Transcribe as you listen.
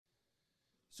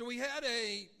So we had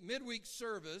a midweek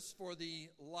service for the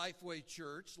Lifeway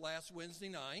Church last Wednesday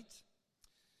night.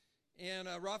 And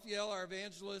Raphael, our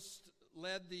evangelist,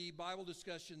 led the Bible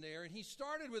discussion there. And he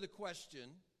started with a question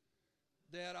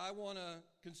that I want to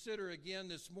consider again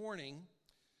this morning.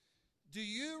 Do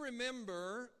you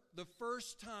remember the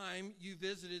first time you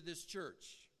visited this church?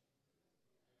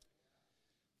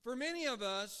 For many of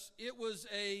us, it was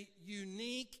a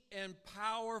unique and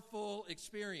powerful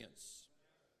experience.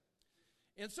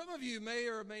 And some of you may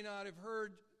or may not have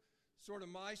heard sort of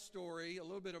my story, a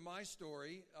little bit of my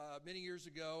story. Many years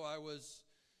ago, I was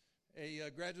a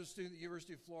graduate student at the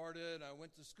University of Florida, and I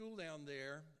went to school down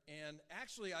there. And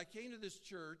actually, I came to this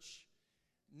church.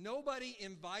 Nobody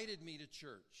invited me to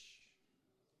church.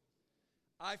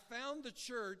 I found the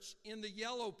church in the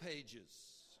Yellow Pages.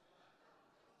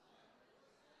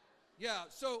 Yeah,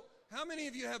 so how many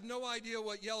of you have no idea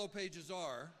what Yellow Pages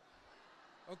are?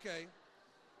 Okay.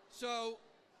 So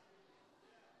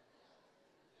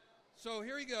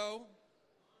here we go.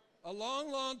 A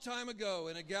long, long time ago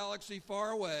in a galaxy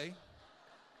far away,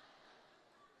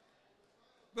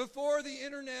 before the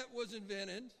internet was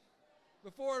invented,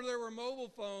 before there were mobile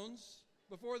phones,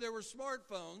 before there were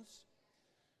smartphones,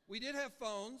 we did have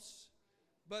phones,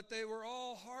 but they were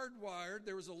all hardwired.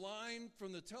 There was a line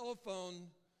from the telephone,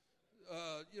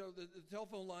 the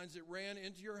telephone lines that ran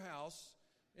into your house,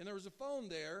 and there was a phone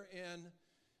there, and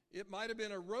it might have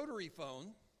been a rotary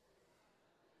phone.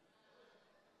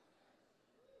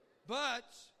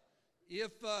 But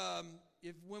if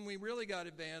when we really got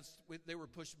advanced, they were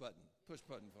push button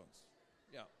phones.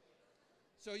 Yeah.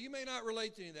 So you may not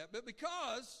relate to any of that, but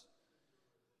because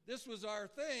this was our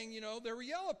thing, there were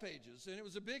Yellow Pages, and it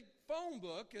was a big phone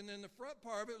book, and then the front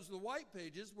part of it was the white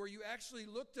pages where you actually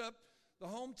looked up the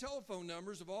home telephone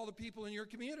numbers of all the people in your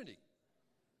community.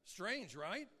 Strange,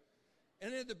 right?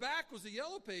 And at the back was the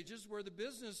Yellow Pages where the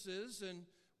businesses and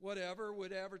whatever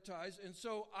would advertise. And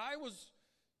so I was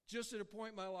just at a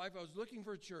point in my life, I was looking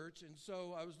for a church, and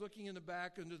so I was looking in the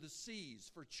back under the C's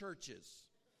for churches.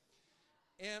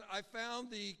 And I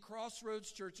found the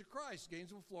Crossroads Church of Christ,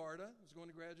 Gainesville, Florida. I was going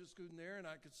to graduate school in there, and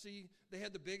I could see they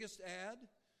had the biggest ad.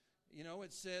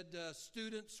 It said,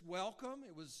 students welcome.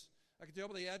 I could tell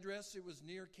by the address it was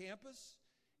near campus.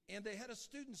 And they had a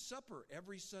student supper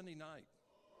every Sunday night.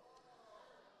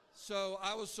 So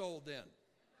I was sold then.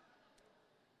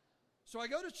 So I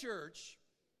go to church,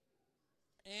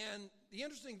 and the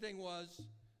interesting thing was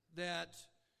that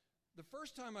the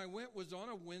first time I went was on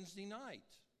a Wednesday night.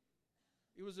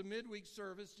 It was a midweek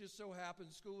service, just so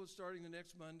happened. School was starting the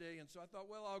next Monday, and so I thought,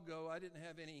 well, I'll go. I didn't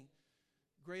have any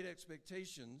great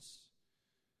expectations.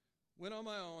 Went on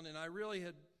my own, and I really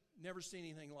had never seen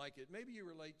anything like it. Maybe you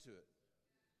relate to it.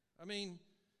 I mean,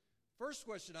 first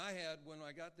question I had when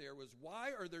I got there was,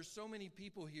 why are there so many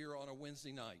people here on a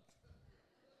Wednesday night?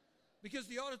 Because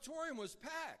the auditorium was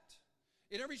packed.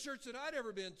 In every church that I'd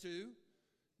ever been to,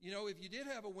 if you did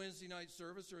have a Wednesday night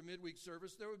service or a midweek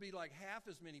service, there would be like half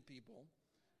as many people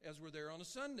as were there on a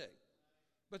Sunday.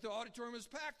 But the auditorium was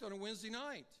packed on a Wednesday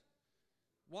night.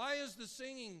 Why is the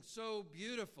singing so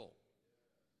beautiful?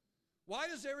 Why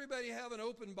does everybody have an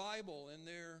open Bible and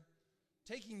they're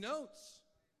taking notes?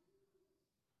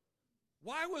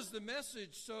 Why was the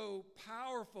message so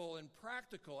powerful and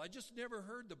practical? I just never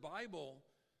heard the Bible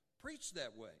preached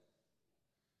that way.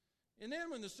 And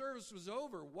then when the service was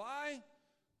over, why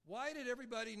did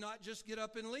everybody not just get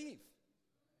up and leave?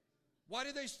 Why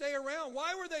did they stay around?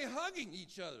 Why were they hugging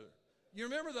each other? You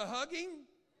remember the hugging?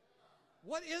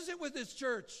 What is it with this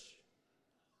church?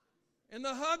 And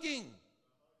the hugging.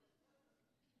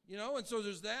 And so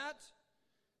there's that.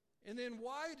 And then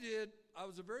I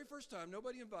was the very first time,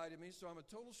 nobody invited me, so I'm a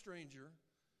total stranger.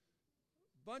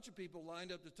 A bunch of people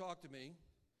lined up to talk to me.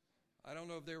 I don't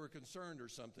know if they were concerned or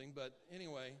something, but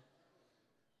anyway.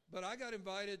 But I got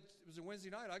invited, it was a Wednesday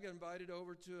night, I got invited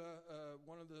over to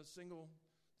one of the single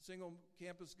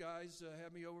campus guys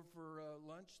had me over for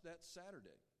lunch that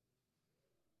Saturday.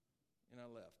 And I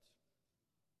left.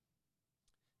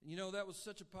 And that was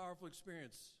such a powerful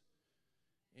experience.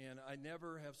 And I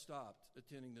never have stopped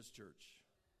attending this church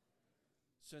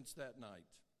since that night.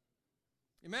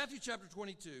 In Matthew chapter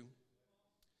 22,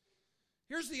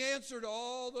 here's the answer to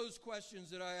all those questions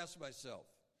that I asked myself.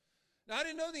 Now, I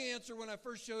didn't know the answer when I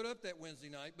first showed up that Wednesday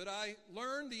night, but I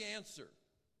learned the answer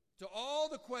to all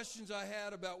the questions I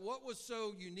had about what was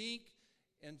so unique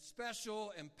and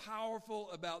special and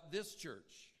powerful about this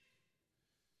church.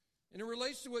 And it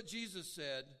relates to what Jesus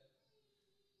said.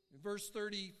 In verse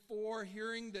 34,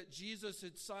 hearing that Jesus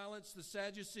had silenced the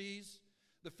Sadducees,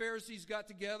 the Pharisees got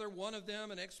together, one of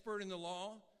them, an expert in the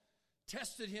law,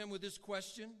 tested him with this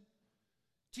question.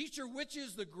 Teacher, which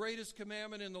is the greatest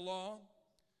commandment in the law?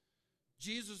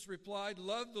 Jesus replied,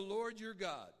 love the Lord your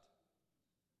God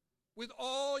with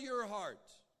all your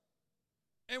heart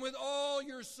and with all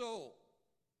your soul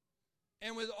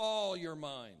and with all your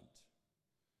mind.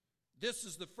 This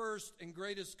is the first and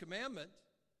greatest commandment,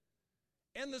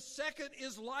 and the second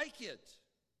is like it.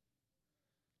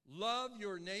 Love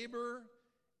your neighbor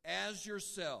as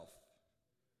yourself.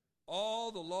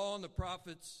 All the law and the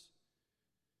prophets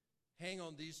hang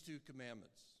on these two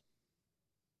commandments.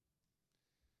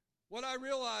 What I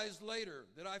realized later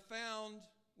that I found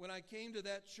when I came to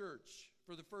that church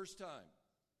for the first time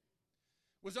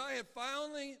was I had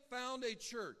finally found a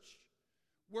church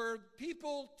where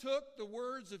people took the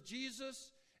words of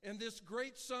Jesus and this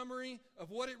great summary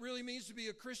of what it really means to be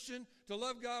a Christian, to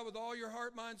love God with all your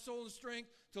heart, mind, soul, and strength,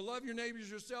 to love your neighbors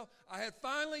as yourself. I had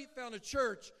finally found a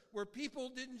church where people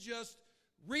didn't just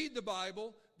read the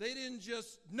Bible, they didn't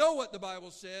just know what the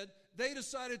Bible said, they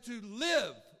decided to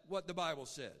live what the Bible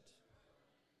said.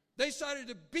 They decided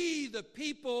to be the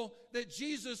people that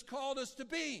Jesus called us to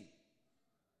be.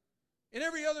 In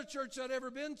every other church I'd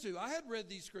ever been to, I had read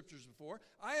these scriptures before.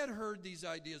 I had heard these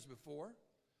ideas before.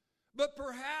 But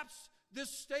perhaps this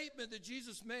statement that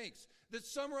Jesus makes that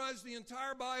summarized the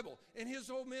entire Bible and his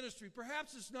whole ministry,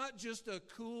 perhaps it's not just a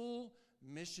cool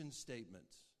mission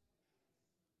statement,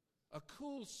 a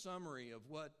cool summary of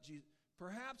what Jesus,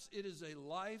 perhaps it is a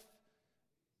life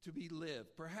to be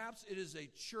lived. Perhaps it is a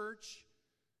church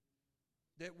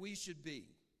that we should be.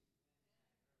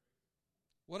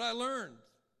 What I learned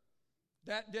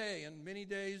that day and many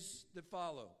days that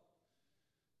follow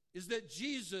is that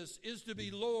Jesus is to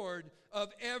be Lord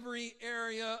of every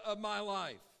area of my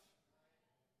life.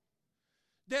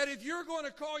 That if you're going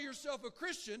to call yourself a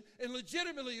Christian and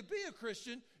legitimately be a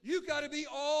Christian, you've got to be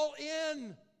all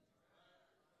in.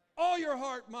 All your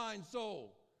heart, mind,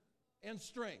 soul, and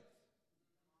strength.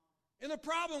 And the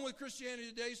problem with Christianity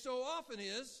today so often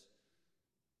is,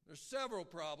 there's several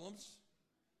problems,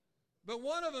 but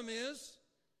one of them is,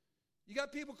 you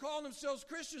got people calling themselves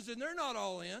Christians and they're not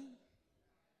all in.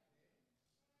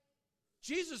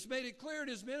 Jesus made it clear in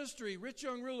his ministry, rich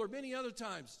young ruler, many other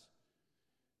times.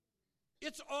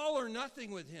 It's all or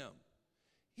nothing with him.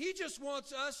 He just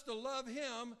wants us to love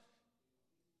him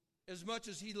as much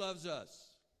as he loves us.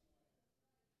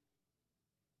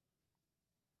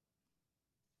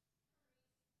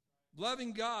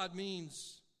 Loving God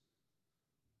means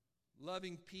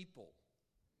loving people.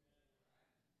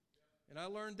 And I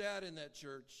learned that in that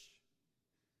church.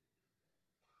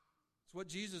 It's what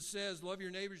Jesus says, love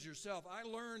your neighbors yourself. I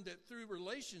learned that through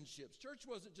relationships, church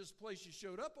wasn't just a place you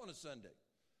showed up on a Sunday.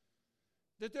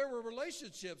 That there were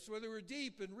relationships where they were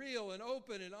deep and real and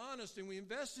open and honest, and we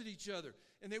invested each other.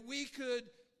 And that we could,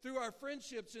 through our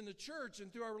friendships in the church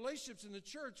and through our relationships in the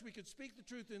church, we could speak the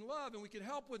truth in love, and we could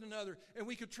help one another, and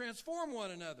we could transform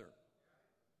one another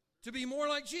to be more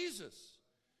like Jesus.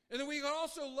 And then we could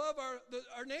also love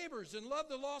our neighbors and love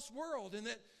the lost world, and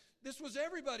that this was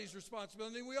everybody's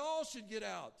responsibility. And we all should get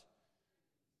out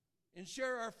and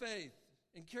share our faith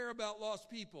and care about lost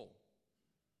people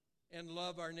and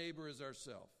love our neighbor as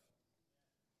ourselves.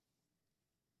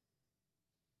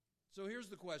 So here's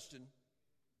the question.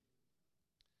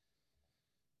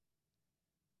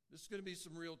 This is going to be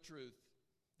some real truth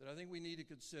that I think we need to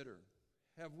consider.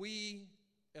 Have we,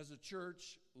 as a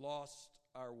church, lost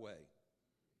our way?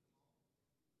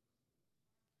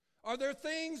 Are there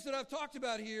things that I've talked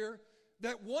about here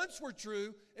that once were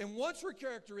true and once were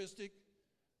characteristic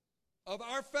of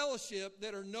our fellowship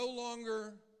that are no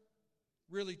longer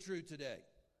really true today?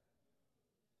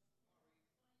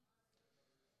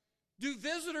 Do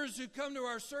visitors who come to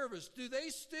our service, do they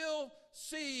still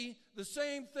see the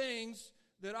same things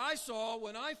that I saw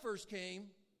when I first came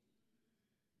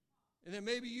and that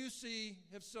maybe you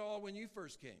have saw when you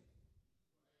first came?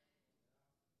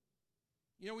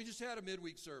 You know, we just had a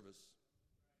midweek service.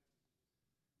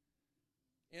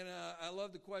 And I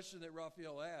love the question that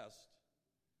Raphael asked.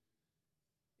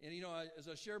 And, you know, as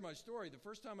I shared my story, the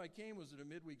first time I came was at a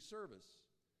midweek service.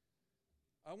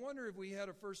 I wonder if we had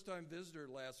a first-time visitor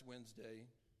last Wednesday,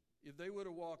 if they would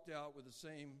have walked out with the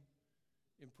same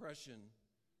impression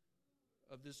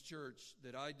of this church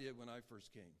that I did when I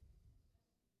first came.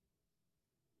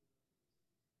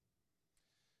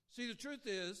 See, the truth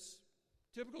is,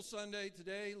 typical Sunday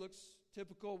today looks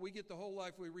typical. We get the whole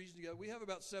Life We Reason together. We have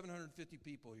about 750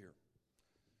 people here.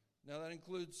 Now that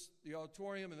includes the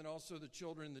auditorium and then also the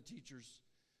children and the teachers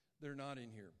that are not in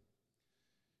here.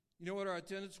 You know what our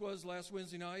attendance was last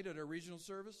Wednesday night at our regional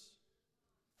service?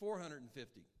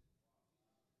 450.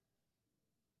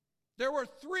 There were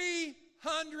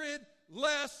 300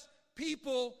 less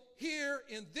people here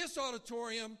in this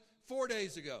auditorium 4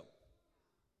 days ago.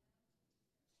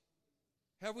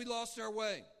 Have we lost our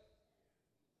way?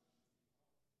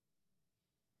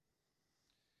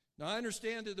 Now, I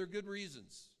understand that there are good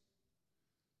reasons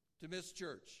to miss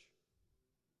church.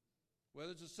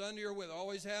 Whether it's a Sunday or whether,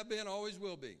 always have been, always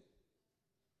will be.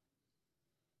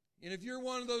 And if you're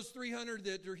one of those 300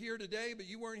 that are here today, but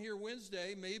you weren't here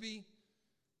Wednesday, maybe,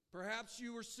 perhaps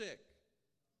you were sick.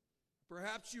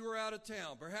 Perhaps you were out of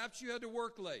town. Perhaps you had to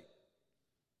work late.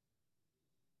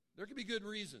 There could be good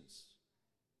reasons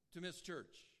to miss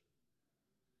church.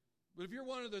 But if you're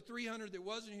one of the 300 that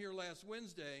wasn't here last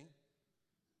Wednesday,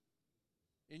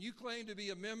 and you claim to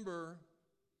be a member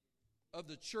of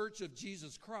the Church of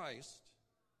Jesus Christ,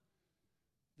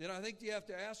 then I think you have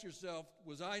to ask yourself,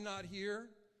 was I not here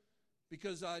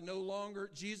because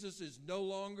Jesus is no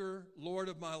longer Lord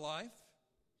of my life?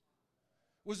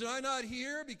 Was I not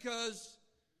here because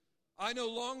I no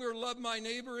longer love my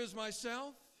neighbor as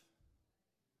myself?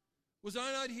 Was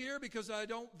I not here because I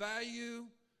don't value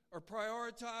or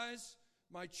prioritize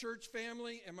my church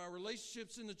family and my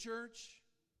relationships in the church?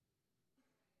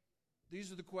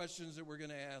 These are the questions that we're going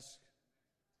to ask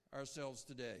ourselves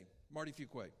today. Marty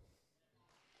Fuqua.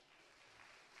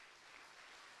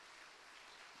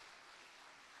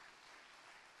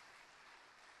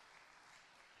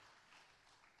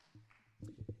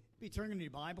 Be turning to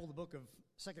your Bible, the book of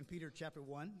 2 Peter chapter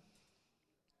 1.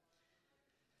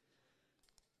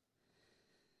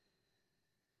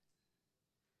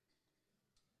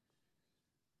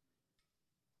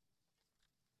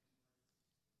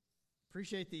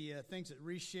 Appreciate the things that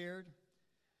Reese shared.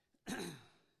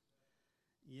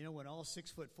 You know, when all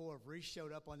 6'4" of Reese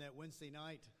showed up on that Wednesday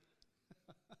night,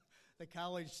 the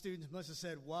college students must have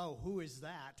said, "Wow, who is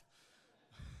that?"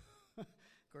 Of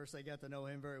course, they got to know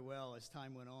him very well as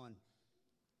time went on.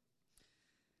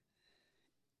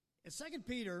 In 2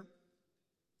 Peter,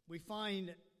 we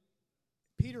find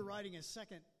Peter writing his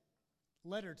second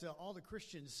letter to all the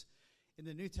Christians in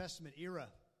the New Testament era.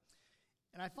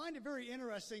 And I find it very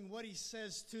interesting what he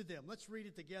says to them. Let's read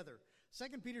it together.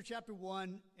 2 Peter chapter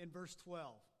 1 and verse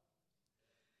 12.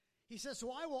 He says,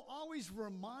 "So I will always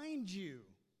remind you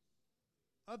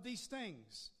of these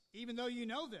things, even though you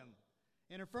know them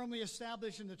and are firmly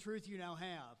established in the truth you now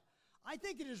have. I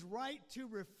think it is right to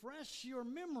refresh your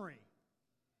memory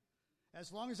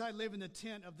as long as I live in the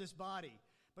tent of this body,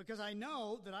 because I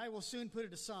know that I will soon put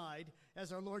it aside,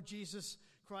 as our Lord Jesus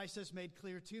Christ has made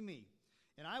clear to me.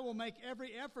 And I will make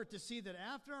every effort to see that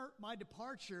after my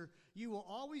departure, you will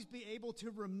always be able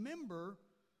to remember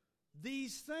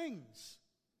these things."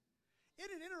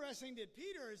 Isn't it interesting that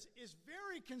Peter is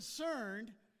very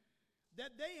concerned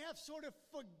that they have sort of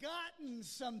forgotten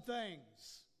some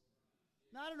things?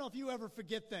 Now, I don't know if you ever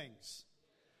forget things,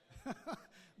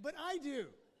 but I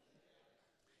do.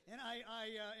 And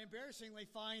I embarrassingly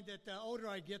find that the older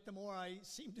I get, the more I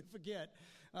seem to forget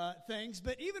things.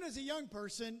 But even as a young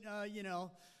person,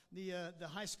 the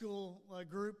high school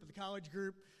group, the college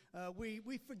group,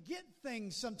 we forget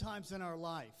things sometimes in our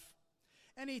life.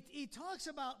 And he talks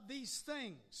about these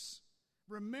things.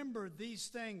 Remember these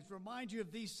things. Remind you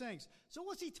of these things. So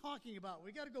what's he talking about?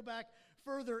 We got to go back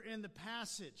further in the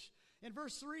passage. In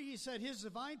verse 3, he said, "His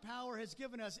divine power has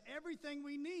given us everything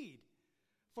we need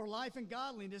for life and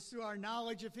godliness through our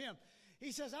knowledge of him."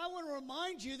 He says, I want to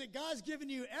remind you that God's given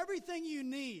you everything you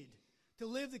need to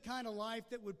live the kind of life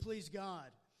that would please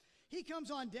God. He comes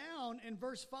on down in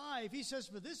verse 5. He says,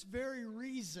 "For this very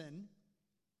reason,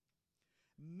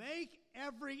 make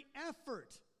every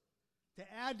effort to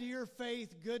add to your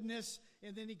faith goodness."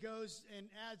 And then he goes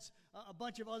and adds a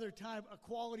bunch of other type of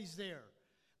qualities there.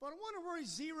 But I want to really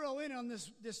zero in on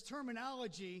this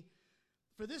terminology.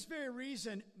 For this very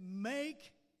reason,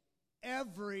 make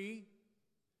every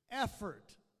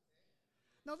effort.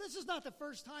 Now, this is not the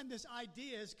first time this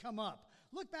idea has come up.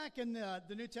 Look back in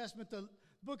the New Testament, the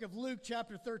book of Luke,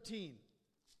 chapter 13.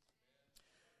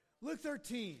 Luke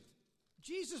 13.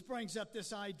 Jesus brings up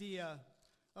this idea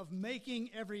of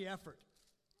making every effort.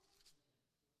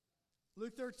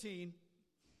 Luke 13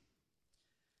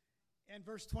 and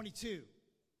verse 22.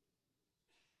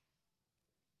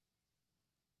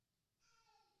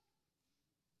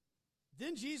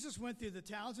 "Then Jesus went through the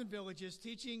towns and villages,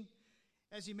 teaching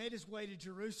as he made his way to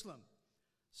Jerusalem.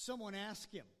 Someone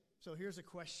asked him," so here's a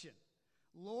question,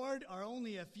 "Lord, are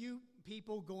only a few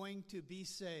people going to be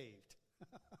saved?"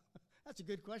 That's a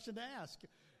good question to ask.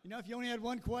 You know, if you only had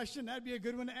one question, that'd be a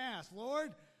good one to ask.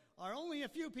 Lord, are only a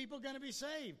few people going to be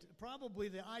saved? Probably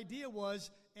the idea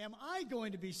was, am I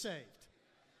going to be saved?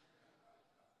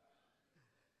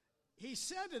 He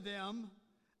said to them,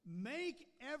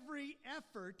 "Make every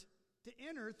effort to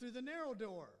enter through the narrow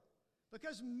door.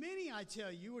 Because many, I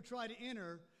tell you, will try to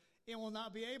enter and will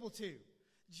not be able to.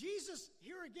 Jesus,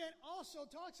 here again, also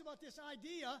talks about this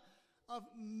idea of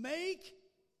make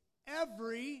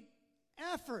every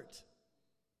effort.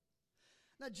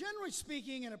 Now, generally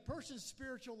speaking, in a person's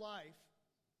spiritual life,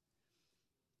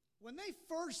 when they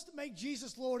first make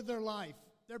Jesus Lord of their life,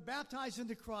 they're baptized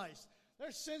into Christ,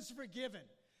 their sins are forgiven.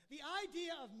 The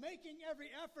idea of making every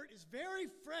effort is very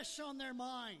fresh on their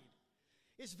mind.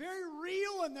 It's very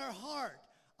real in their heart.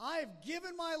 I have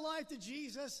given my life to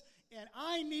Jesus, and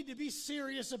I need to be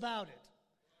serious about it.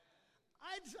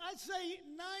 I'd say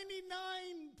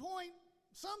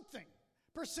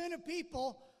 99% of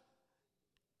people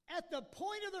at the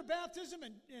point of their baptism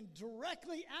and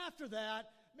directly after that,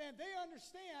 man, they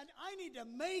understand I need to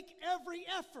make every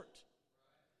effort.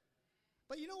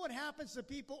 But you know what happens to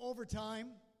people over time?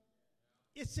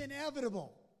 It's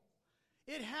inevitable.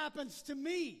 It happens to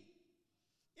me.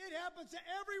 It happens to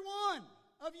every one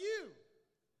of you.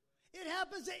 It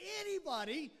happens to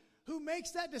anybody who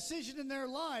makes that decision in their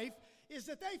life, is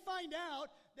that they find out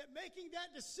that making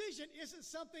that decision isn't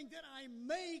something that I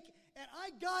make and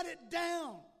I got it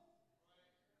down.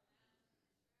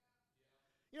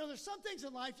 You know, there's some things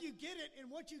in life you get it, and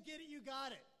once you get it, you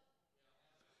got it.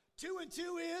 2 and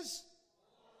 2 is?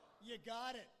 You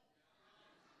got it.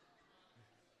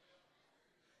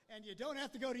 And you don't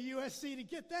have to go to USC to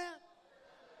get that.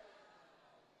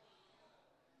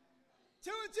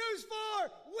 2 and 2 is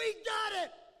 4. We got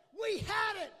it. We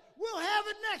had it. We'll have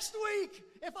it next week.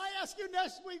 If I ask you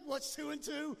next week, what's 2 and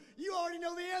 2? You already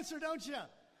know the answer, don't you?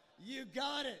 You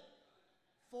got it.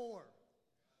 4.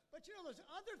 But you know, there's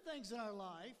other things in our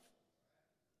life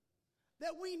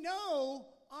that we know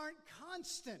aren't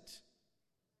constant.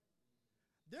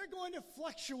 They're going to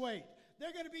fluctuate. There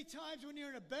are going to be times when you're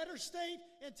in a better state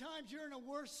and times you're in a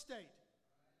worse state.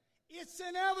 It's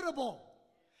inevitable.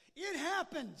 It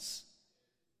happens.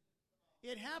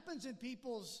 It happens in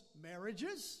people's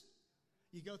marriages.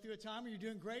 You go through a time where you're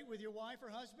doing great with your wife or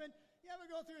husband. You ever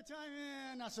go through a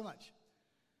time, not so much.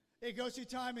 It goes through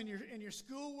time in your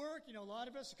schoolwork. You know, a lot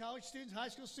of us, college students, high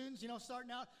school students,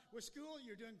 starting out with school,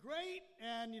 you're doing great,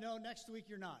 and, next week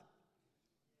you're not.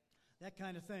 That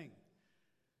kind of thing.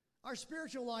 Our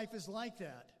spiritual life is like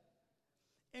that.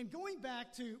 And going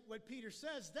back to what Peter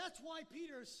says, that's why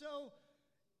Peter is so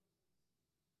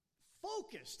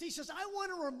focused. He says, I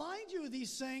want to remind you of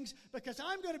these things because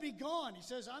I'm going to be gone. He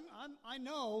says, I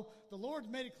know the Lord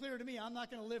made it clear to me I'm not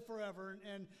going to live forever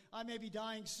and I may be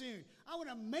dying soon. I want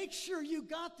to make sure you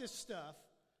got this stuff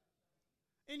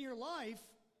in your life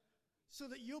so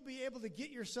that you'll be able to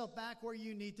get yourself back where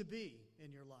you need to be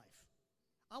in your life.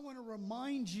 I want to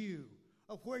remind you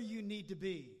of where you need to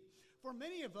be. For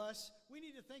many of us, we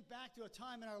need to think back to a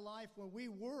time in our life when we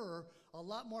were a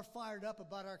lot more fired up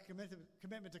about our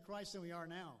commitment to Christ than we are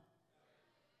now.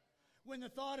 When the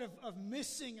thought of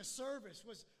missing a service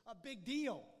was a big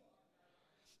deal.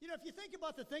 If you think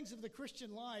about the things of the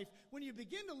Christian life, when you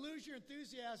begin to lose your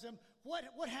enthusiasm,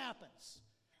 what happens?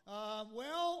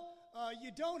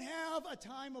 You don't have a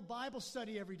time of Bible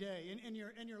study every day in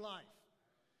your life.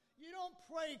 You don't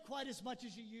pray quite as much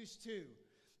as you used to.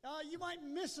 You might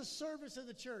miss a service of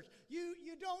the church. You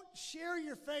don't share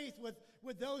your faith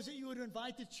with those that you would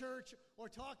invite to church or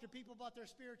talk to people about their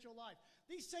spiritual life.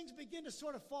 These things begin to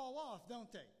sort of fall off,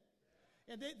 don't they?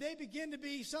 And they begin to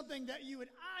be something that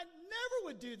I never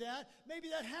would do that. Maybe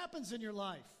that happens in your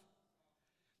life.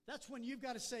 That's when you've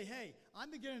got to say, hey, I'm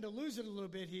beginning to lose it a little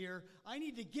bit here. I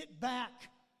need to get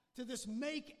back to this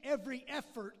make every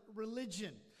effort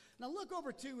religion. Now look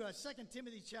over to 2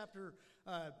 Timothy chapter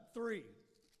 3.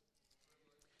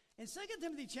 In 2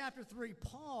 Timothy chapter 3,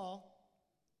 Paul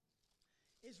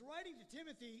is writing to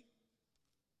Timothy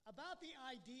about the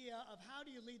idea of how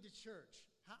do you lead the church?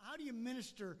 How do you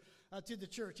minister to the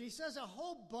church? He says a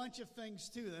whole bunch of things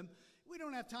to them. We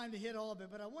don't have time to hit all of it,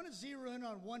 but I want to zero in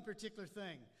on one particular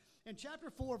thing. In chapter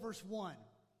 4, verse 1,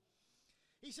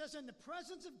 he says, in the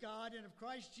presence of God and of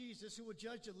Christ Jesus, who will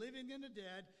judge the living and the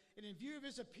dead, and in view of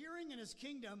his appearing in his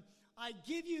kingdom, I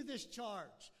give you this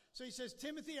charge. So he says,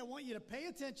 Timothy, I want you to pay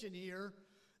attention here.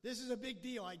 This is a big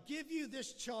deal. I give you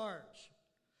this charge.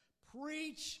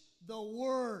 Preach the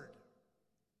word.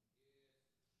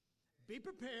 Be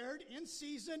prepared in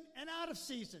season and out of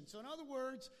season. So in other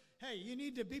words, hey, you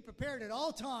need to be prepared at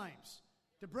all times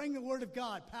to bring the word of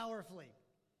God powerfully.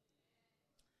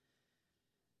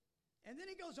 And then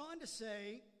he goes on to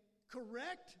say,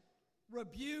 correct,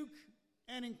 rebuke,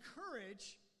 and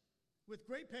encourage with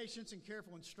great patience and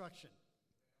careful instruction.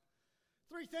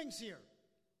 3 things here.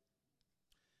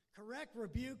 Correct,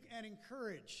 rebuke, and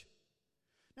encourage.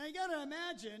 Now you got to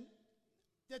imagine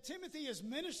that Timothy is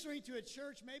ministering to a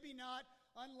church maybe not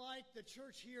unlike the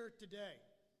church here today.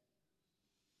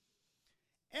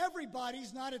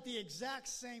 Everybody's not at the exact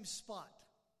same spot,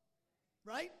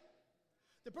 right?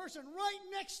 The person right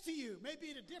next to you may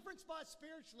be at a different spot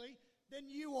spiritually than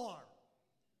you are.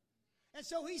 And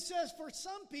so he says for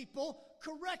some people,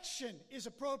 correction is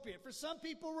appropriate. For some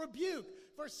people, rebuke.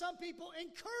 For some people,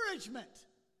 encouragement.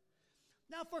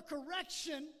 Now, for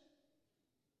correction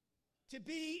to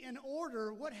be in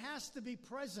order, what has to be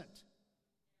present?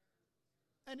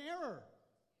 An error.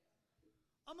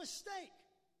 A mistake.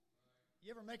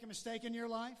 You ever make a mistake in your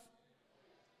life?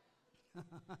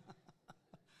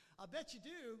 I bet you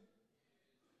do.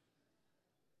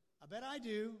 I bet I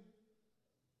do.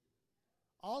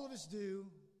 All of us do.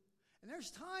 And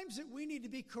there's times that we need to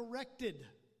be corrected.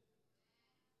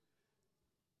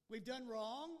 We've done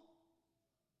wrong.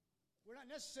 We're not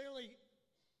necessarily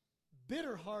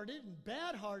bitter-hearted and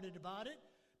bad-hearted about it,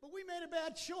 but we made a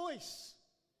bad choice.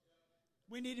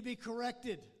 We need to be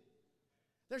corrected.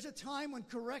 There's a time when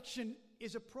correction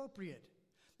is appropriate.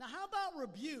 Now, how about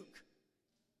rebuke?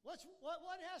 What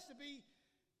has to be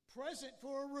present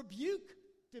for a rebuke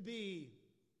to be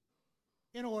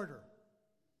in order?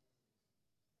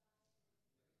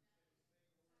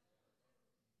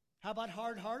 How about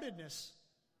hard-heartedness?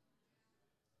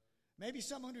 Maybe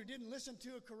someone who didn't listen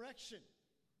to a correction.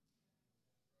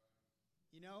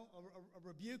 You know, a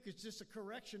rebuke is just a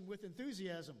correction with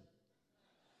enthusiasm.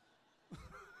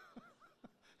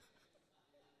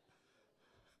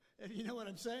 If you know what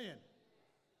I'm saying.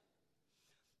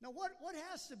 Now, what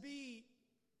has to be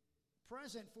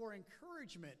present for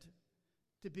encouragement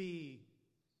to be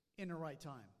in the right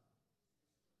time?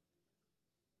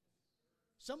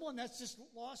 Someone that's just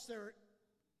lost their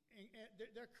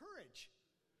courage.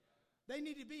 They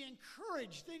need to be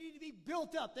encouraged. They need to be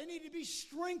built up. They need to be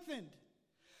strengthened.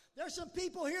 There's some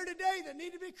people here today that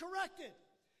need to be corrected.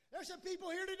 There's some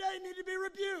people here today that need to be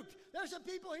rebuked. There's some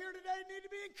people here today that need to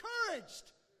be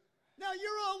encouraged. Now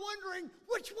you're all wondering,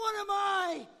 which one am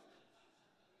I?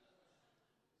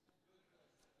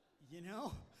 You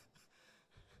know,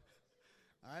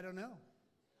 I don't know.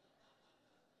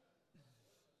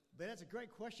 But that's a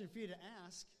great question for you to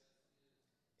ask.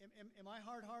 Am I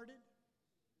hard-hearted?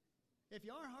 If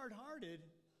you are hard-hearted,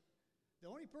 the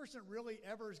only person really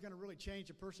ever is going to really change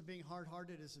a person being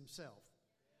hard-hearted is himself.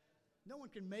 No one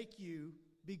can make you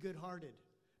be good-hearted.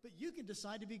 But you can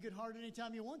decide to be good-hearted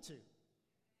anytime you want to.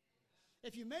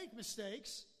 If you make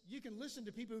mistakes, you can listen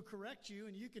to people who correct you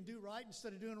and you can do right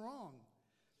instead of doing wrong.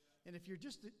 And if you're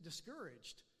just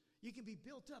discouraged, you can be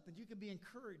built up and you can be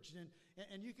encouraged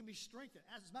and you can be strengthened.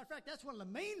 As a matter of fact, that's one of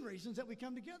the main reasons that we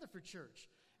come together for church,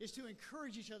 is to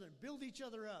encourage each other and build each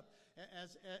other up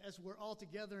as we're all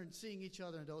together and seeing each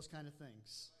other and those kind of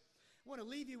things. I want to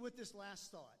leave you with this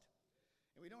last thought.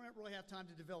 And we don't really have time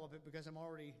to develop it because I'm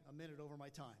already a minute over my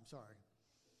time. Sorry.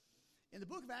 In the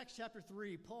book of Acts chapter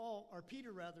 3,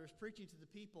 Peter is preaching to the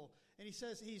people, and he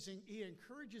says he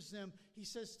encourages them, he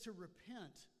says, to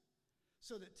repent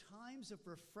so that times of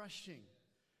refreshing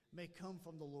may come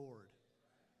from the Lord.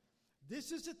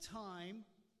 This is a time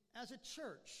as a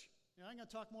church. And I'm going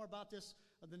to talk more about this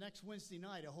the next Wednesday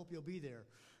night. I hope you'll be there.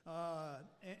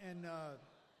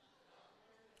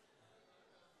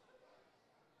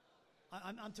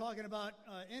 I'm talking about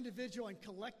individual and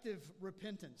collective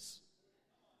repentance.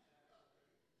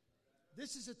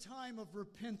 This is a time of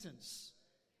repentance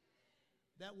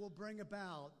that will bring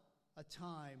about a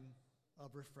time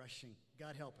of refreshing.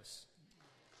 God help us.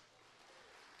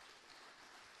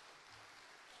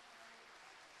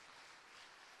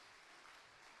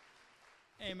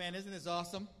 Amen. Isn't this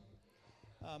awesome?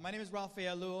 My name is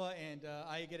Rafael Lua, and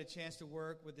I get a chance to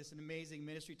work with this amazing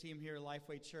ministry team here at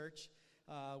Lifeway Church.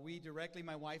 We directly,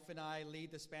 my wife and I,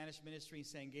 lead the Spanish ministry in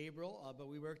San Gabriel, but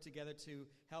we work together to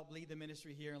help lead the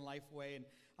ministry here in Lifeway. And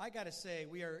I got to say,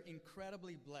 we are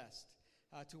incredibly blessed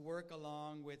to work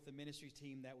along with the ministry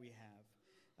team that we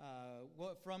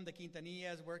have. From the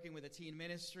Quintanillas, working with a teen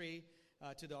ministry,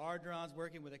 to the Ardrons,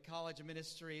 working with a college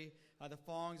ministry, the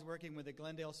Fongs, working with the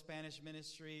Glendale Spanish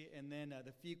ministry, and then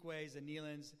the Fuquays, the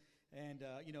Nealans, and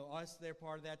us, they're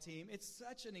part of that team. It's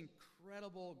such an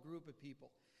incredible group of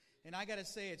people. And I got to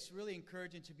say, it's really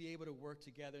encouraging to be able to work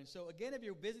together. And so, again, if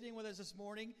you're visiting with us this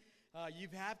morning,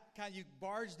 you've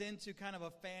barged into kind of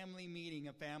a family meeting,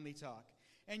 a family talk.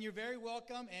 And you're very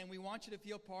welcome, and we want you to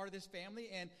feel part of this family.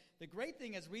 And the great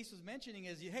thing, as Reese was mentioning,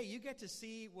 is, you get to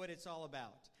see what it's all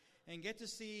about. And get to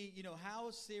see, how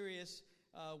serious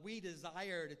we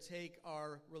desire to take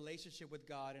our relationship with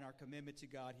God and our commitment to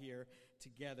God here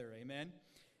together. Amen?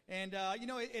 And,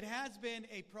 it has been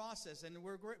a process, and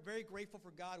we're very grateful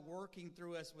for God working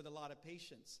through us with a lot of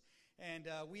patience. And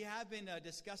we have been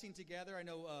discussing together. I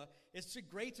know it's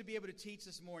great to be able to teach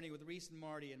this morning with Reese and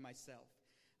Marty and myself.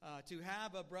 To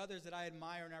have brothers that I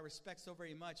admire and I respect so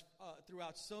very much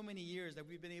throughout so many years that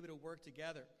we've been able to work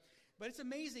together. But it's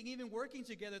amazing, even working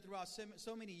together throughout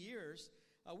so many years,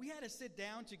 we had to sit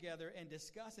down together and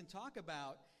discuss and talk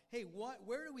about, hey,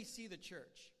 where do we see the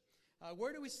church?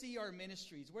 Where do we see our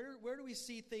ministries? Where do we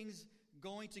see things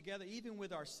going together, even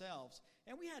with ourselves?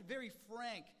 And we had very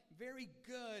frank, very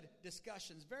good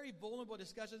discussions, very vulnerable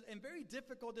discussions, and very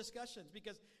difficult discussions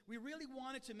because we really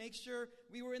wanted to make sure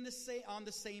we were on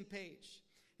the same page.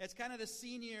 As kind of the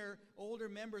senior, older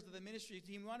members of the ministry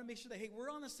team, we want to make sure that, hey, we're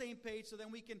on the same page so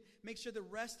then we can make sure the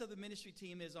rest of the ministry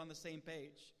team is on the same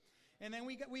page. And then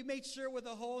we made sure with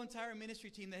the whole entire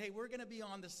ministry team that, hey, we're going to be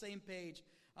on the same page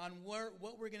on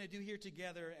what we're going to do here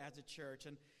together as a church.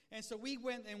 And so we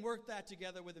went and worked that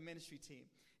together with the ministry team.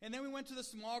 And then we went to the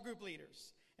small group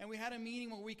leaders. And we had a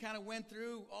meeting where we kind of went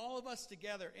through all of us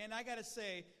together. And I got to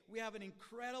say, we have an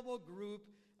incredible group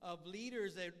of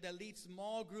leaders that lead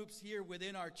small groups here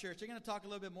within our church. They're going to talk a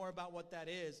little bit more about what that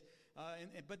is.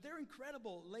 But they're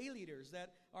incredible lay leaders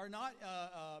that are not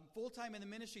full-time in the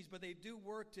ministries, but they do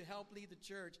work to help lead the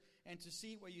church and to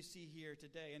see what you see here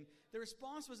today. And the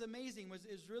response was amazing.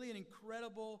 It was really an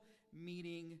incredible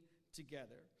meeting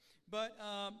together. But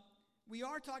we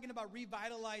are talking about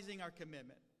revitalizing our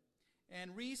commitment.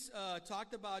 And Reese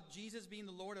talked about Jesus being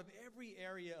the Lord of every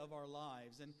area of our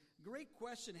lives. And great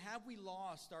question, have we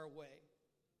lost our way?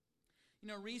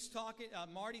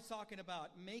 Marty's talking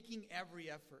about making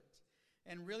every effort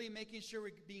and really making sure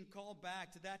we're being called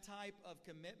back to that type of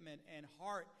commitment and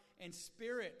heart and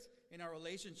spirit in our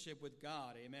relationship with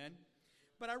God. Amen?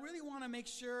 But I really want to make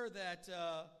sure that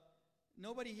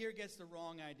nobody here gets the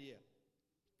wrong idea.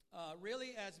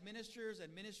 Really, as ministers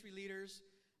and ministry leaders,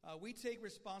 we take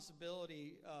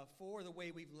responsibility for the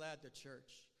way we've led the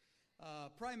church.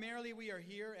 Primarily, we are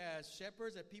here as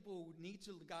shepherds, as people who need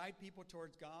to guide people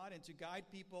towards God and to guide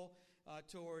people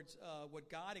towards what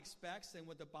God expects and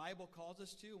what the Bible calls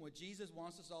us to and what Jesus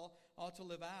wants us all to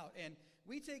live out. And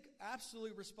we take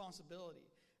absolute responsibility.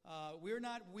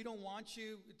 We don't want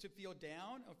you to feel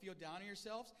down or feel down on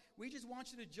yourselves. We just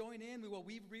want you to join in with what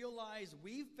we've realized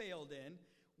we've failed in.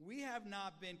 We have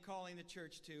not been calling the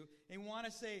church to, and we want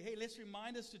to say, hey, let's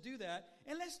remind us to do that,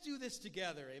 and let's do this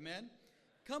together, amen?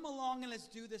 Come along and let's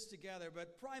do this together,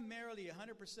 but primarily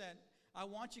 100%, I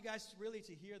want you guys really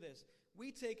to hear this.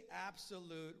 We take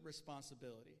absolute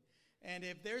responsibility. And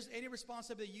if there's any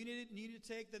responsibility you need to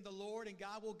take, then the Lord and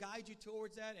God will guide you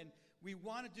towards that, and we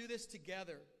want to do this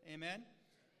together, amen?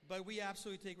 But we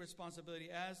absolutely take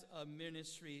responsibility as a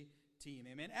ministry team,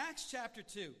 amen? Acts chapter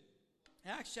 2.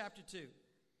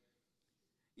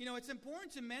 It's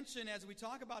important to mention as we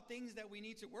talk about things that we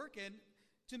need to work in,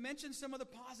 to mention some of the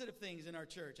positive things in our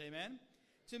church, amen?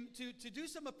 To do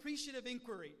some appreciative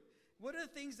inquiry. What are the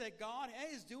things that God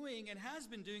is doing and has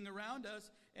been doing around us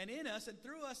and in us and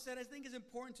through us that I think is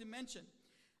important to mention?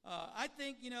 I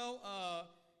think,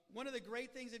 one of the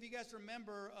great things, if you guys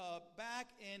remember, back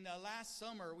in last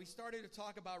summer, we started to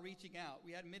talk about reaching out.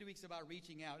 We had midweeks about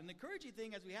reaching out. And the encouraging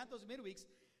thing, as we had those midweeks,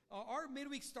 our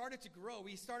midweek started to grow.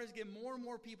 We started to get more and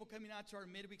more people coming out to our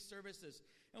midweek services.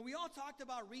 And we all talked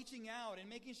about reaching out and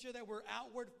making sure that we're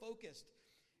outward focused.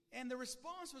 And the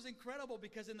response was incredible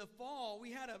because in the fall,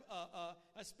 we had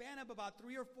a span of about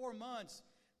 3 or 4 months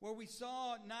where we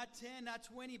saw not 10, not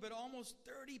 20, but almost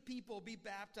 30 people be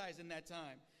baptized in that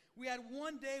time. We had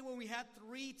one day when we had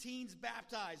 3 teens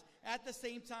baptized at the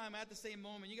same time, at the same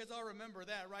moment. You guys all remember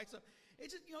that, right? So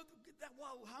it's just,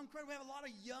 wow, how incredible. We have a lot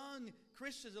of young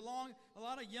Christians, a lot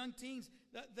of young teens.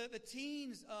 The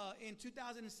teens in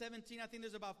 2017, I think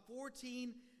there's about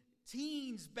 14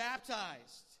 teens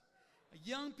baptized.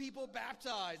 Young people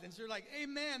baptized. And so you're like,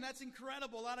 amen, that's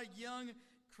incredible. A lot of young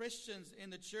Christians in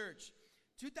the church.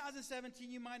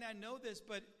 2017, you might not know this,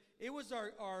 but it was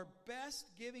our best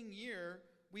giving year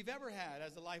we've ever had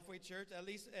as a Lifeway Church, at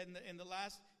least in the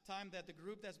last time that the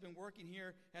group that's been working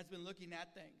here has been looking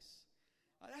at things.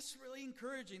 That's really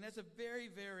encouraging. That's a very,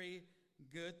 very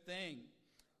good thing.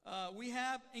 We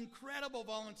have incredible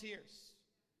volunteers.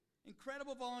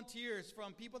 Incredible volunteers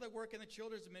from people that work in the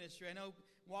children's ministry. I know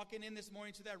walking in this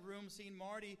morning to that room, seeing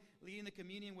Marty leading the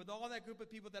communion with all that group of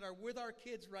people that are with our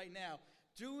kids right now,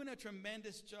 doing a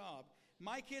tremendous job.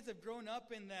 My kids have grown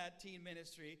up in that teen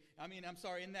ministry.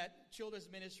 In that children's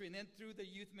ministry, and then through the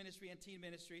youth ministry and teen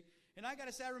ministry. And I got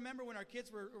to say, I remember when our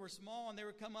kids were small and they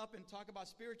would come up and talk about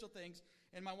spiritual things,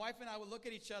 and my wife and I would look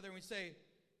at each other and we'd say,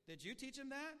 did you teach them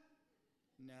that?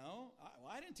 No,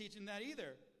 I didn't teach them that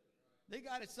either. They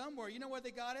got it somewhere. You know where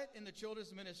they got it? In the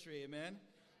children's ministry, amen?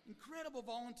 Incredible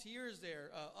volunteers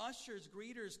there, ushers,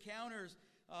 greeters, counters,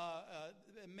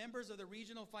 members of the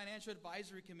Regional Financial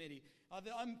Advisory Committee,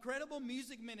 the incredible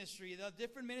music ministry, the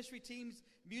different ministry teams,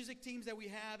 music teams that we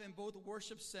have in both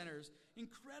worship centers,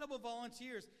 incredible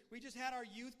volunteers. We just had our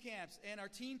youth camps and our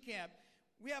teen camp.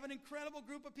 We have an incredible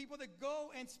group of people that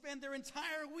go and spend their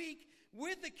entire week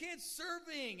with the kids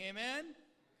serving, amen?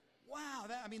 Wow,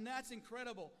 that's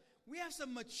incredible. We have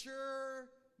some mature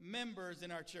members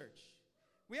in our church.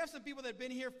 We have some people that have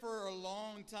been here for a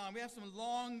long time. We have some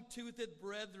long-toothed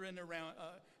brethren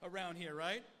around here,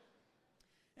 right?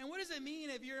 And what does it mean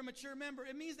if you're a mature member?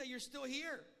 It means that you're still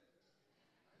here,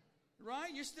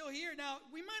 right? You're still here. Now,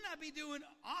 we might not be doing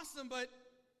awesome, but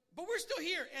we're still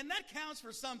here, and that counts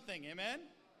for something, amen?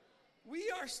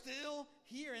 We are still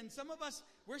here, and some of us,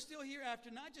 we're still here after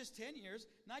not just 10 years,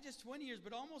 not just 20 years,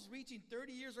 but almost reaching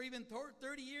 30 years or even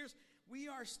 30 years. We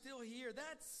are still here.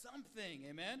 That's something,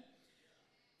 amen?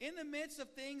 In the midst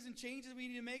of things and changes we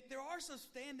need to make, there are some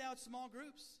standout small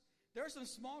groups. There are some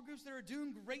small groups that are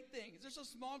doing great things. There's some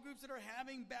small groups that are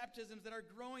having baptisms, that are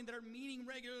growing, that are meeting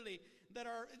regularly, that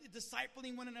are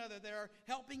discipling one another, that are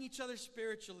helping each other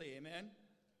spiritually, amen?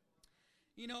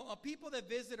 You know, people that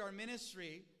visit our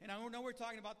ministry, and I know we're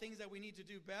talking about things that we need to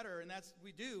do better, and that's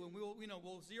we do, and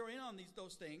we'll zero in on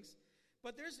those things.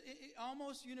 But there's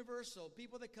almost universal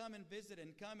people that come and visit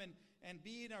and come and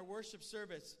be in our worship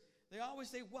service. They always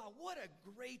say, wow, what a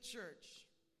great church.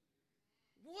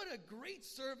 What a great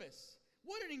service.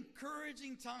 What an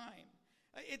encouraging time.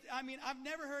 I've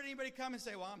never heard anybody come and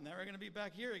say, well, I'm never going to be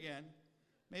back here again.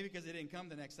 Maybe because they didn't come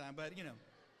the next time, but, you know.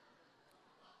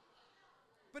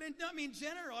 But in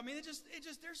general,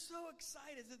 they're so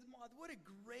excited. What a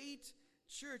great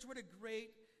church. What a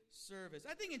great service.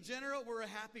 I think in general, we're a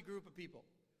happy group of people.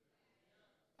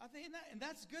 I think, and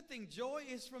that's a good thing. Joy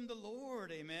is from the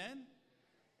Lord, amen?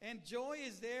 And joy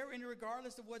is there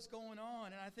regardless of what's going on.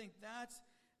 And I think that's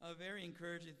a very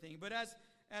encouraging thing. But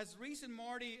as Reese and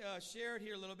Marty shared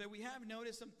here a little bit, we have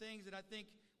noticed some things that I think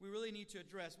we really need to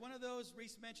address. One of those,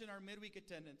 Reese mentioned our midweek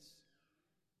attendance.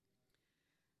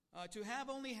 To have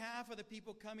only half of the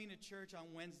people coming to church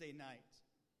on Wednesday night.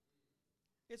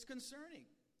 It's concerning.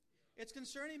 It's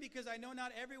concerning because I know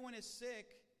not everyone is sick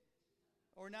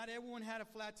or not everyone had a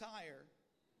flat tire.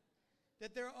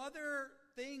 That there are other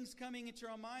things coming into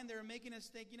our mind that are making us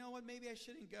think, you know what, maybe I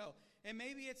shouldn't go. And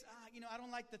maybe it's, I don't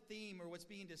like the theme or what's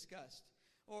being discussed.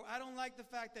 Or I don't like the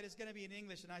fact that it's going to be in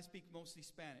English and I speak mostly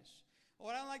Spanish.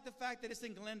 Or I don't like the fact that it's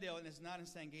in Glendale and it's not in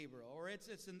San Gabriel. Or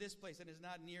it's in this place and it's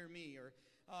not near me. Or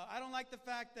I don't like the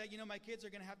fact that, my kids are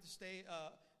going to have to stay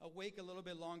awake a little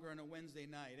bit longer on a Wednesday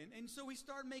night. And so we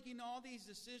start making all these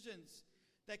decisions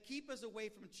that keep us away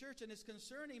from church. And it's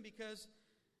concerning because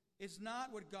it's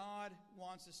not what God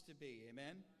wants us to be.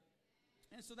 Amen?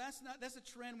 And so that's a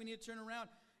trend we need to turn around.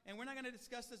 And we're not going to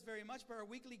discuss this very much, but our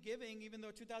weekly giving, even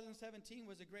though 2017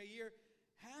 was a great year,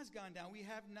 has gone down. We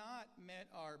have not met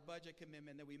our budget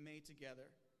commitment that we made together.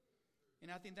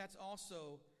 And I think that's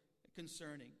also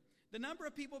concerning. The number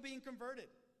of people being converted.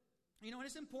 And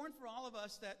it's important for all of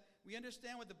us that we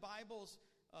understand what the Bible's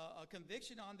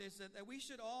conviction on this, that we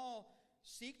should all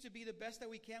seek to be the best that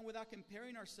we can without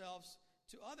comparing ourselves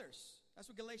to others. That's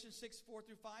what Galatians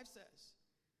 6:4-5 says.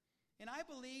 And I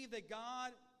believe that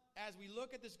God, as we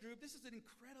look at this group, this is an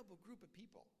incredible group of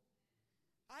people.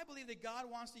 I believe that God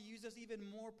wants to use us even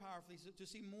more powerfully to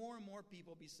see more and more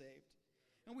people be saved.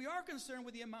 And we are concerned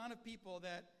with the amount of people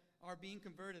that are being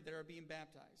converted, that are being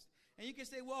baptized. And you can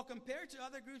say, well, compared to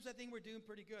other groups, I think we're doing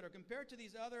pretty good. Or compared to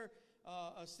these other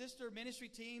sister ministry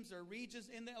teams or regions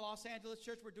in the Los Angeles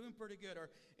church, we're doing pretty good. Or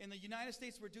in the United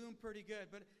States, we're doing pretty good.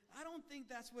 But I don't think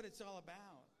that's what it's all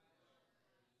about.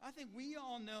 I think we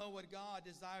all know what God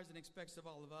desires and expects of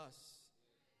all of us.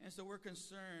 And so we're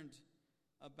concerned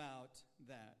about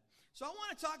that. So I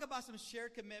want to talk about some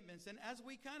shared commitments. And as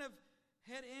we kind of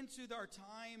head into our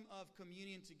time of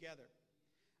communion together,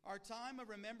 our time of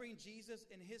remembering Jesus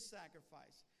and his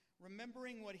sacrifice,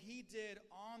 remembering what he did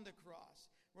on the cross,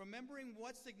 remembering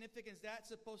what significance that's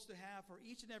supposed to have for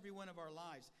each and every one of our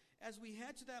lives. As we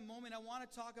head to that moment, I want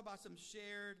to talk about some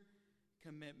shared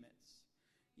commitments.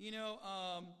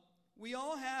 We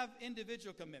all have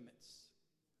individual commitments.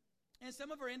 And some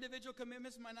of our individual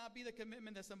commitments might not be the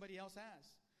commitment that somebody else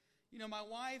has. My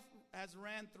wife has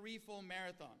ran 3 full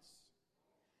marathons.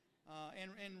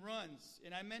 And runs.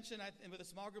 And I mentioned with the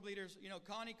small group leaders,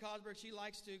 Connie Cosberg, she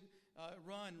likes to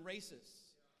run races.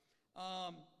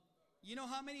 You know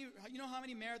how many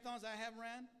marathons I have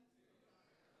ran?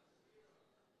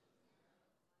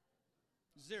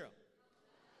 0.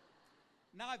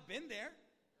 Now, I've been there.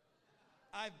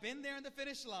 I've been there in the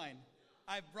finish line.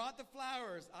 I've brought the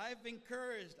flowers. I've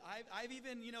encouraged. I've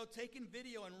even, taken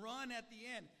video and run at the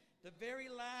end. The very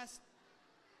last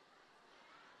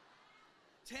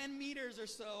 10 meters or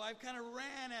so, I've kind of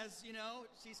ran as,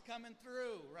 she's coming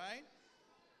through, right?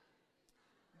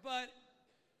 But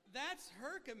that's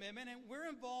her commitment, and we're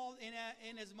involved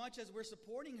in as much as we're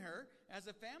supporting her as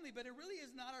a family, but it really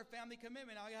is not our family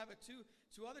commitment. I have two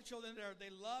other children that they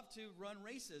love to run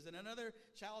races, and another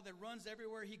child that runs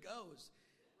everywhere he goes.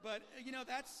 But,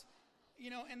 that's,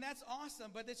 and that's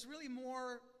awesome, but it's really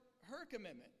more her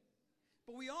commitment.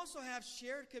 But we also have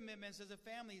shared commitments as a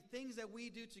family, things that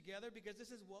we do together, because this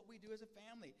is what we do as a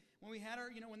family. When we had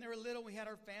when they were little, we had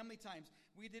our family times.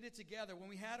 We did it together. When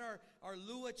we had our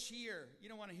Lua cheer, you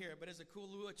don't want to hear it, but it's a cool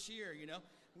Lua cheer,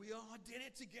 We all did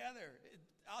it together.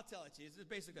 I'll tell it to you. It's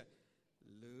basically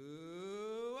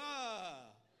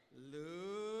Lua,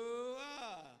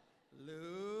 Lua,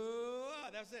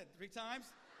 Lua. That's it. 3 times,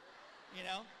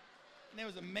 And it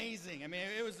was amazing. I mean,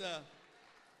 it was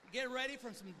get ready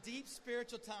for some deep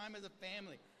spiritual time as a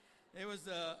family. It was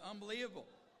unbelievable.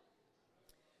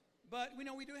 But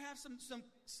we do have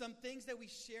some things that we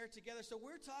share together. So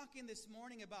we're talking this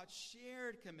morning about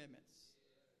shared commitments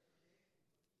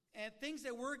and things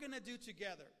that we're going to do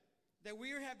together, that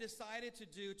we have decided to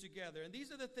do together. And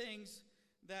these are the things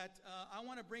that I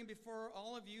want to bring before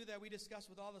all of you that we discuss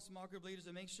with all the small group leaders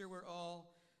to make sure we're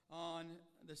all on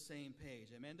the same page.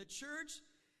 Amen. The church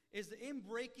is the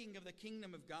inbreaking of the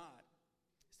kingdom of God.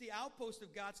 It's the outpost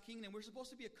of God's kingdom. We're supposed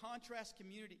to be a contrast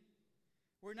community.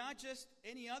 We're not just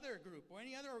any other group or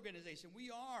any other organization. We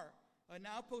are an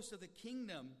outpost of the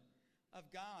kingdom of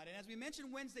God. And as we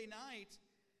mentioned Wednesday night,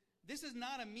 this is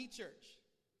not a me church.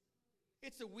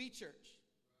 It's a we church.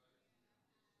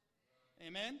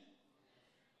 Amen?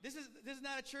 This is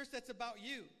not a church that's about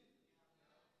you.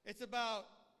 It's about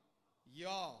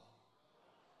y'all.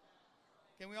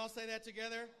 Can we all say that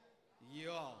together?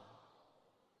 Y'all.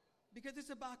 Because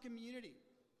it's about community.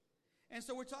 And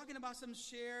so we're talking about some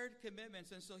shared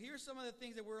commitments. And so here's some of the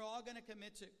things that we're all going to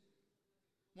commit to.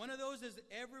 One of those is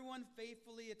everyone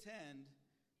faithfully attend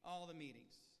all the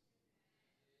meetings.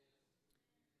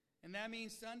 And that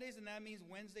means Sundays, and that means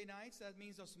Wednesday nights. That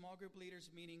means those small group leaders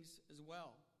meetings as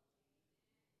well.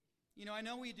 I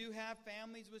know we do have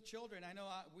families with children. I know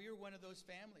we're one of those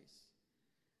families.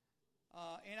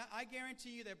 And I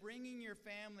guarantee you that bringing your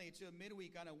family to a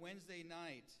midweek on a Wednesday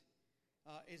night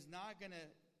is not going to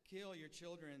kill your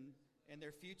children and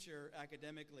their future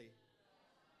academically.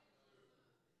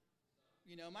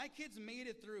 My kids made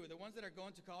it through. The ones that are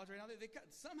going to college right now,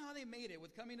 somehow they made it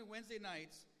with coming to Wednesday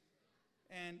nights,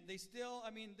 and they still,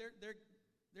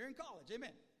 they're in college.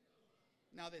 Amen.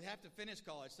 Now they have to finish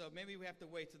college, so maybe we have to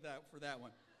wait for that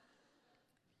one.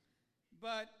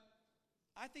 But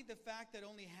I think the fact that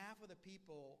only half of the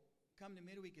people come to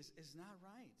midweek is not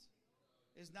right.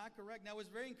 It's not correct. Now, it was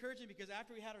very encouraging because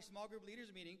after we had our small group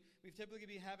leaders meeting, we've typically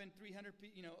been having 300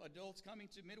 adults coming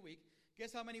to midweek.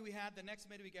 Guess how many we had the next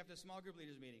midweek after the small group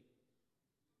leaders meeting?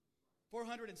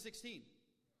 416.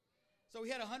 So we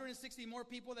had 160 more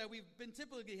people that we've been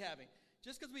typically having.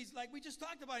 Just because we just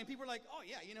talked about it, and people are like, oh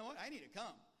yeah, you know what? I need to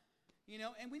come.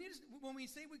 And we need to, when we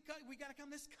say we got to come,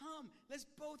 let's come. Let's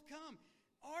both come.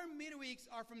 Our midweeks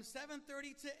are from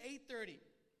 7:30 to 8:30.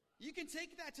 You can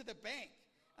take that to the bank.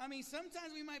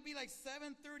 Sometimes we might be like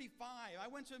 7:35. I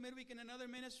went to a midweek in another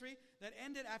ministry that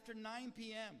ended after 9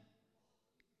 p.m.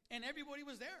 And everybody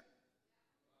was there.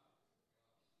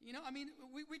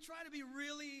 We try to be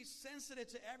really sensitive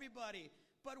to everybody,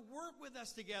 but work with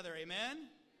us together, amen?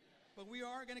 But we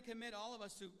are going to commit, all of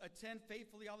us, to attend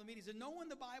faithfully all the meetings. And no one in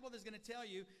the Bible is going to tell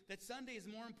you that Sunday is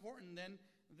more important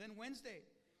than Wednesday.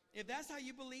 If that's how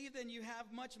you believe, then you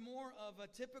have much more of a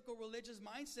typical religious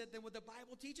mindset than what the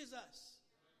Bible teaches us.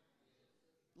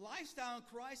 Lifestyle in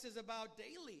Christ is about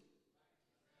daily.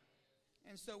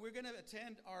 And so we're going to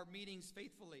attend our meetings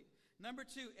faithfully. Number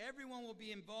 2, everyone will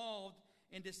be involved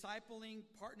in discipling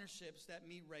partnerships that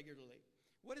meet regularly.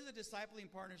 What is a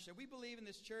discipling partnership? We believe in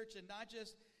this church in not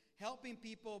just helping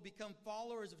people become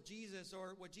followers of Jesus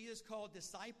or what Jesus called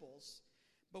disciples,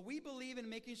 but we believe in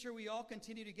making sure we all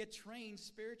continue to get trained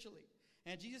spiritually.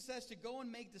 And Jesus says to go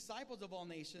and make disciples of all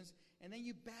nations, and then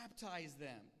you baptize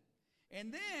them.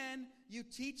 And then you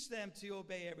teach them to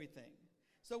obey everything.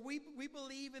 So we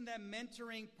believe in that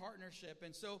mentoring partnership.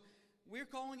 And so we're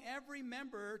calling every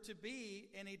member to be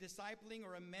in a discipling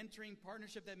or a mentoring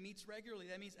partnership that meets regularly.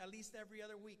 That means at least every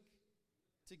other week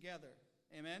together.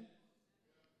 Amen?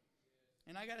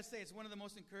 And I got to say, it's one of the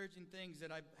most encouraging things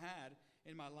that I've had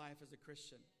in my life as a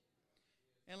Christian.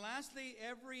 And lastly,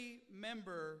 every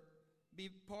member be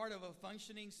part of a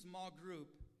functioning small group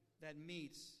that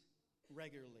meets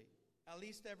regularly, at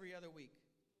least every other week.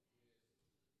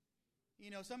 You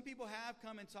know, some people have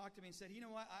come and talked to me and said, you know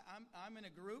what, I'm in a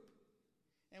group.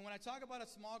 And when I talk about a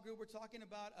small group, we're talking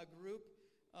about a group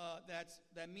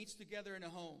that meets together in a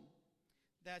home.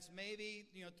 That's maybe,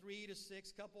 3 to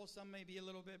 6 couples. Some may be a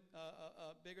little bit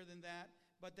bigger than that.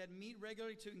 But that meet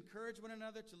regularly to encourage one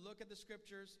another, to look at the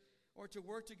scriptures, or to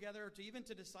work together, or to even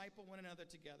to disciple one another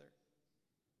together.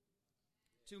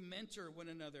 To mentor one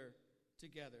another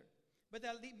together. But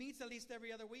that meets at least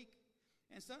every other week.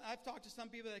 And I've talked to some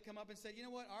people that come up and said, you know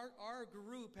what, our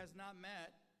group has not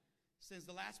met since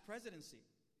the last presidency.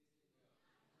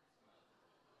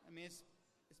 I mean,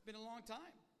 it's been a long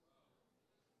time.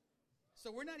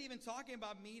 So we're not even talking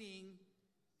about meeting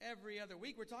every other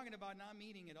week. We're talking about not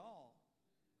meeting at all.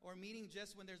 Or meeting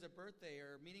just when there's a birthday,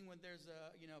 or meeting when there's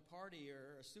a party,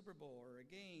 or a Super Bowl, or a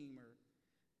game. Or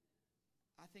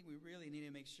I think we really need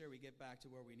to make sure we get back to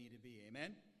where we need to be.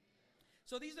 Amen?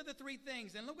 So these are the 3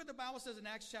 things. And look what the Bible says in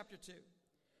Acts chapter 2.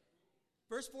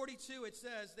 Verse 42, it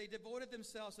says, they devoted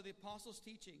themselves to the apostles'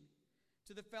 teaching,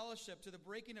 to the fellowship, to the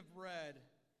breaking of bread,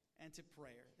 and to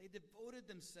prayer. They devoted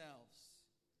themselves.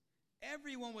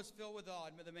 Everyone was filled with awe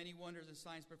at the many wonders and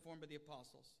signs performed by the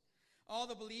apostles. All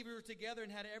the believers were together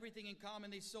and had everything in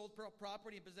common. They sold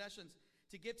property and possessions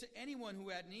to give to anyone who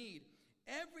had need.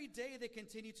 Every day they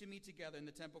continued to meet together in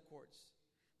the temple courts.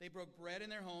 They broke bread in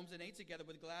their homes and ate together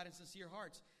with glad and sincere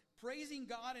hearts, praising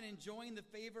God and enjoying the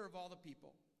favor of all the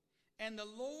people. And the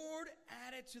Lord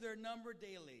added to their number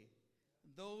daily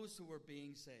those who were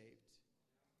being saved.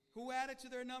 Who added to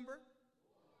their number?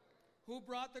 Who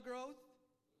brought the growth?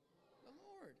 The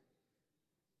Lord.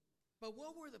 But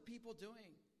what were the people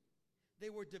doing? They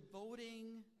were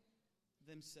devoting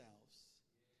themselves.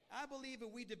 I believe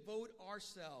if we devote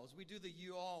ourselves, we do the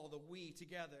you all, the we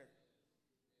together,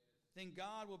 then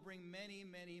God will bring many,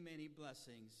 many, many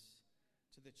blessings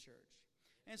to the church.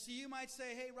 And so you might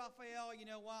say, hey, Raphael,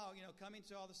 coming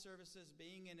to all the services,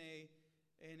 being in a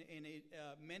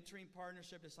mentoring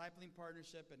partnership, discipling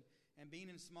partnership, and being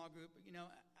in a small group,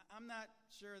 I'm not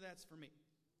sure that's for me.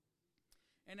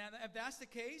 And if that's the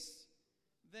case,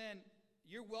 then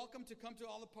you're welcome to come to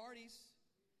all the parties.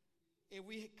 If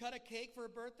we cut a cake for a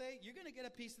birthday, you're going to get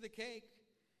a piece of the cake.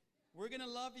 We're going to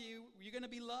love you. You're going to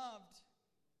be loved.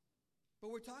 But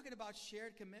we're talking about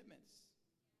shared commitments.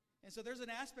 And so there's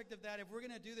an aspect of that. If we're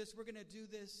going to do this, we're going to do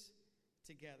this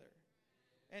together.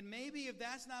 And maybe if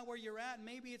that's not where you're at,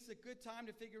 maybe it's a good time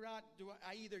to figure out, do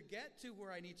I either get to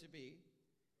where I need to be,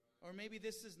 or maybe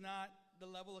this is not the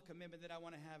level of commitment that I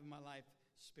want to have in my life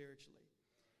spiritually.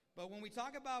 But when we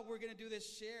talk about we're going to do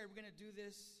this shared, we're going to do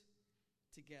this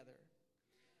together.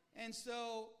 And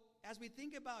so as we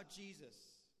think about Jesus,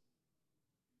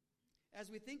 as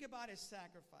we think about his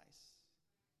sacrifice,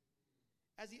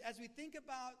 as we think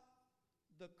about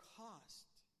the cost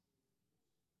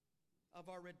of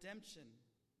our redemption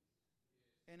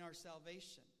and our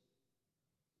salvation,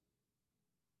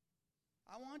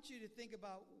 I want you to think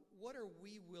about, what are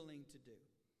we willing to do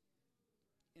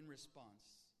in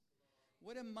response?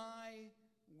 What am I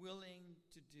willing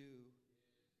to do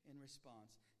in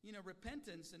response?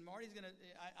 Repentance, and Marty's going to,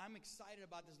 I'm excited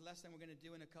about this lesson we're going to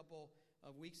do in a couple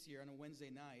of weeks here on a Wednesday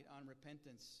night on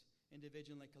repentance,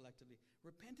 individually and collectively.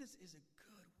 Repentance is a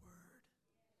good word.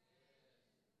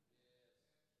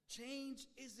 Change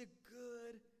is a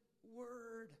good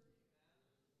word.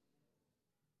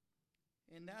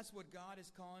 And that's what God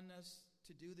is calling us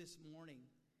to do this morning.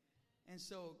 And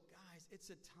so, guys, it's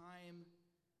a time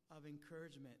of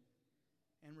encouragement,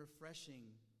 and refreshing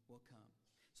will come.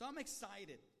 So I'm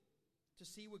excited to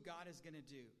see what God is going to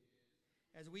do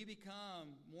as we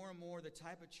become more and more the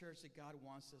type of church that God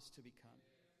wants us to become.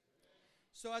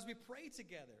 So as we pray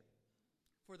together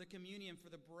for the communion, for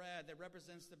the bread that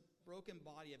represents the broken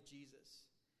body of Jesus,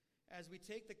 as we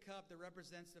take the cup that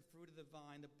represents the fruit of the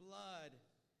vine, the blood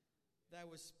that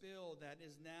was spilled that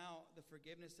is now the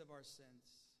forgiveness of our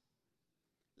sins,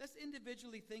 let's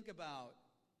individually think about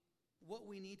what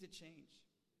we need to change,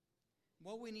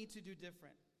 what we need to do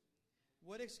different,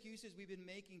 what excuses we've been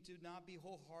making to not be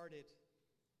wholehearted,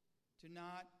 to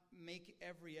not make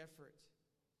every effort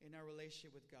in our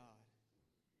relationship with God.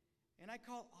 And I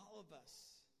call all of us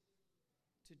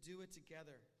to do it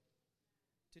together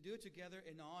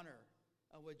in honor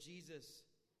of what Jesus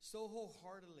so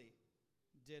wholeheartedly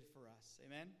did for us.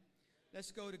 Amen?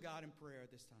 Let's go to God in prayer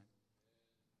at this time.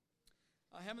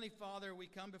 Heavenly Father, we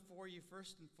come before you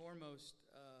first and foremost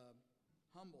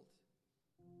humbled.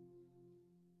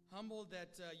 Humbled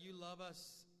that you love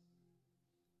us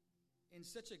in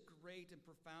such a great and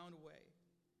profound way.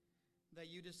 that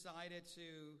you decided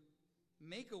to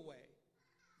make a way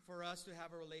for us to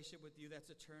have a relationship with you that's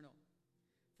eternal,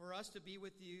 for us to be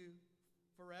with you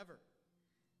forever,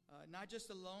 not just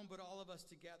alone, but all of us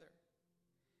together.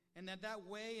 And that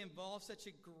way involves such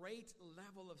a great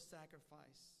level of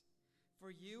sacrifice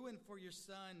for you and for your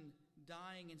son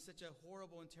dying in such a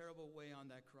horrible and terrible way on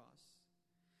that cross.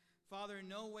 Father, in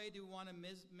no way do we want to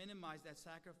minimize that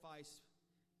sacrifice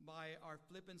by our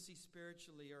flippancy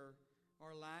spiritually or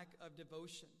our lack of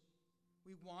devotion.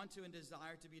 We want to and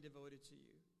desire to be devoted to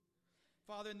you.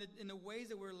 Father, in the ways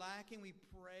that we're lacking, we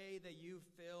pray that you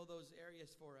fill those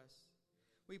areas for us.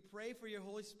 We pray for your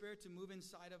Holy Spirit to move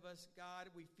inside of us. God,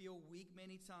 we feel weak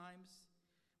many times.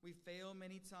 We fail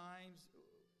many times.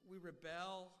 We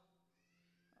rebel.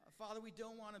 Father, we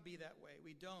don't want to be that way.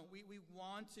 We don't. We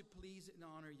want to please and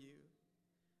honor you.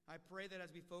 I pray that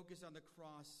as we focus on the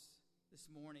cross this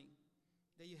morning,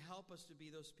 that you help us to be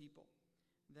those people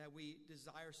that we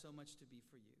desire so much to be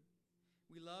for you.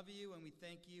 We love you and we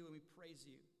thank you and we praise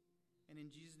you. And in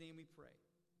Jesus' name we pray.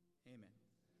 Amen.